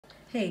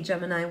Hey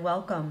Gemini,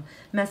 welcome.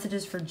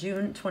 Messages for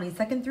June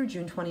 22nd through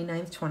June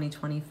 29th,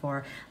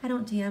 2024. I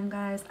don't DM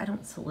guys, I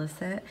don't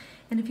solicit.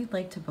 And if you'd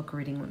like to book a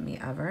reading with me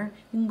ever,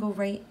 you can go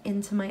right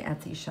into my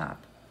Etsy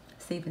shop.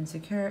 Safe and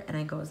secure, and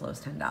I go as low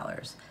as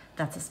 $10.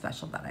 That's a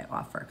special that I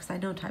offer because I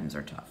know times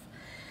are tough.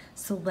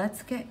 So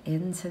let's get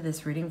into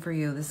this reading for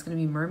you. This is going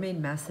to be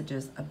mermaid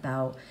messages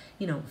about,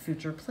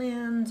 future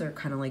plans or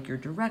kind of like your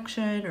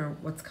direction or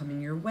what's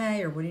coming your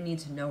way or what do you need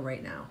to know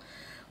right now.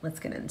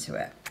 Let's get into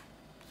it.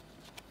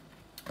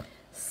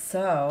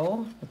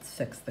 So let's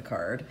fix the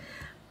card.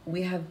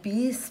 We have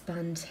be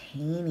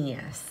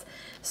spontaneous.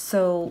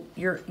 So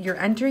you're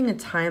entering a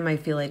time, I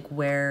feel like,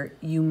 where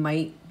you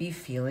might be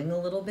feeling a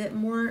little bit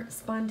more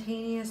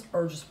spontaneous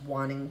or just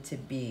wanting to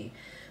be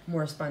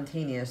more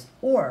spontaneous.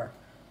 Or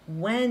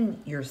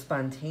when you're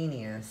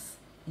spontaneous,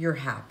 you're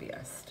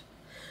happiest.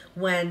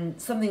 When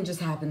something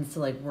just happens to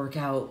like work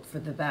out for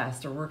the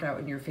best or work out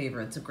in your favor,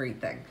 it's a great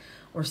thing.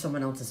 Or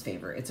someone else's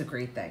favor, it's a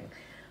great thing.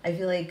 I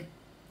feel like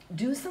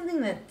do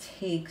something that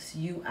takes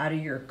you out of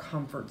your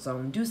comfort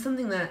zone. Do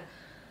something that,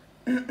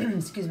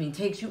 excuse me,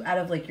 takes you out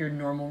of like your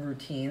normal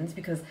routines,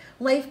 because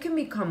life can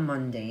become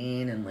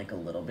mundane and like a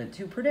little bit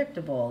too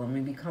predictable, and we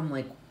become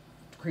like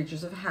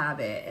creatures of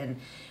habit, and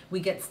we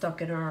get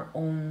stuck in our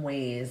own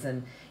ways,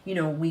 and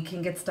we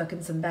can get stuck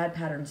in some bad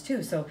patterns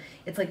too. So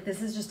it's like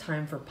this is just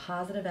time for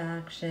positive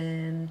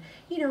action,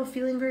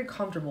 feeling very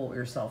comfortable with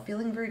yourself,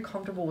 feeling very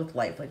comfortable with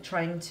life, like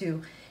trying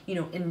to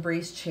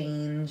embrace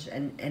change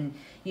and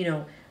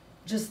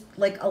just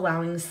like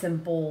allowing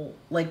simple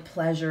like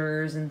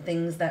pleasures and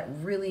things that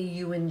really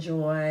you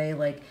enjoy,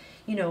 like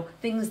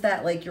things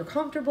that like you're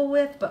comfortable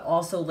with, but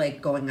also like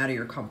going out of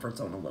your comfort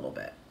zone a little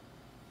bit.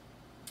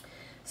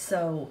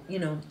 So,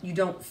 you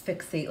don't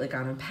fixate like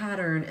on a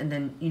pattern and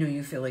then,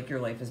 you feel like your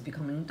life is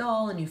becoming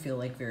dull and you feel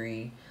like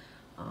very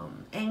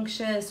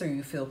anxious, or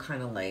you feel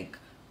kind of like,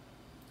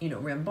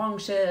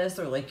 rambunctious,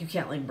 or like you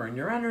can't like burn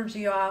your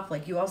energy off.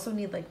 Like you also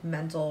need like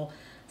mental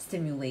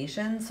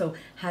stimulation. So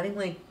having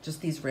like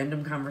just these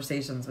random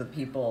conversations with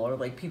people, or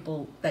like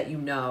people that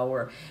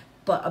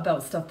but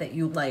about stuff that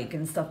you like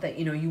and stuff that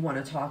you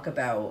want to talk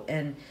about.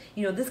 And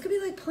this could be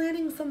like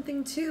planning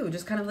something too,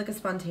 just kind of like a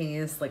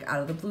spontaneous like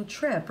out of the blue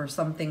trip, or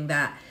something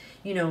that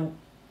you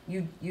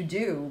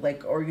do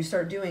like, or you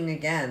start doing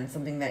again,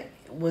 something that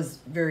was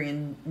very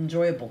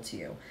enjoyable to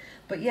you.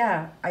 But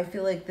yeah, I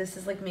feel like this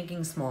is like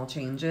making small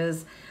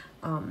changes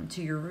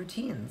to your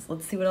routines.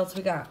 Let's see what else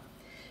we got.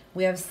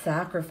 We have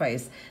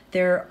sacrifice.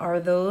 There are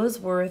those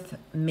worth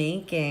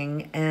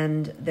making,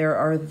 and there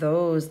are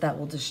those that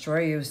will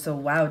destroy you. So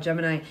wow,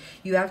 Gemini,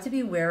 you have to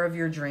be aware of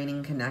your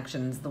draining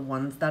connections, the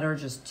ones that are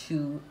just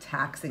too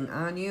taxing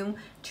on you,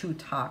 too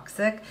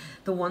toxic,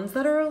 the ones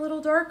that are a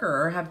little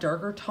darker or have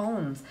darker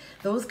tones.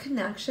 Those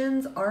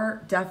connections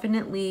are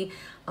definitely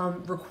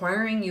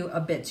requiring you a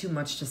bit too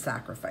much to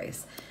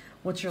sacrifice.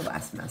 What's your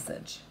last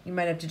message? You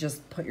might have to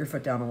just put your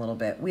foot down a little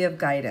bit. We have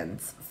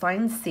guidance.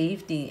 Find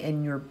safety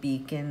in your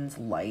beacon's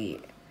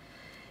light.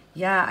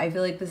 Yeah, I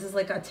feel like this is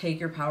like a take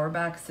your power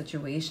back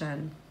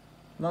situation.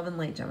 Love and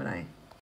light, Gemini.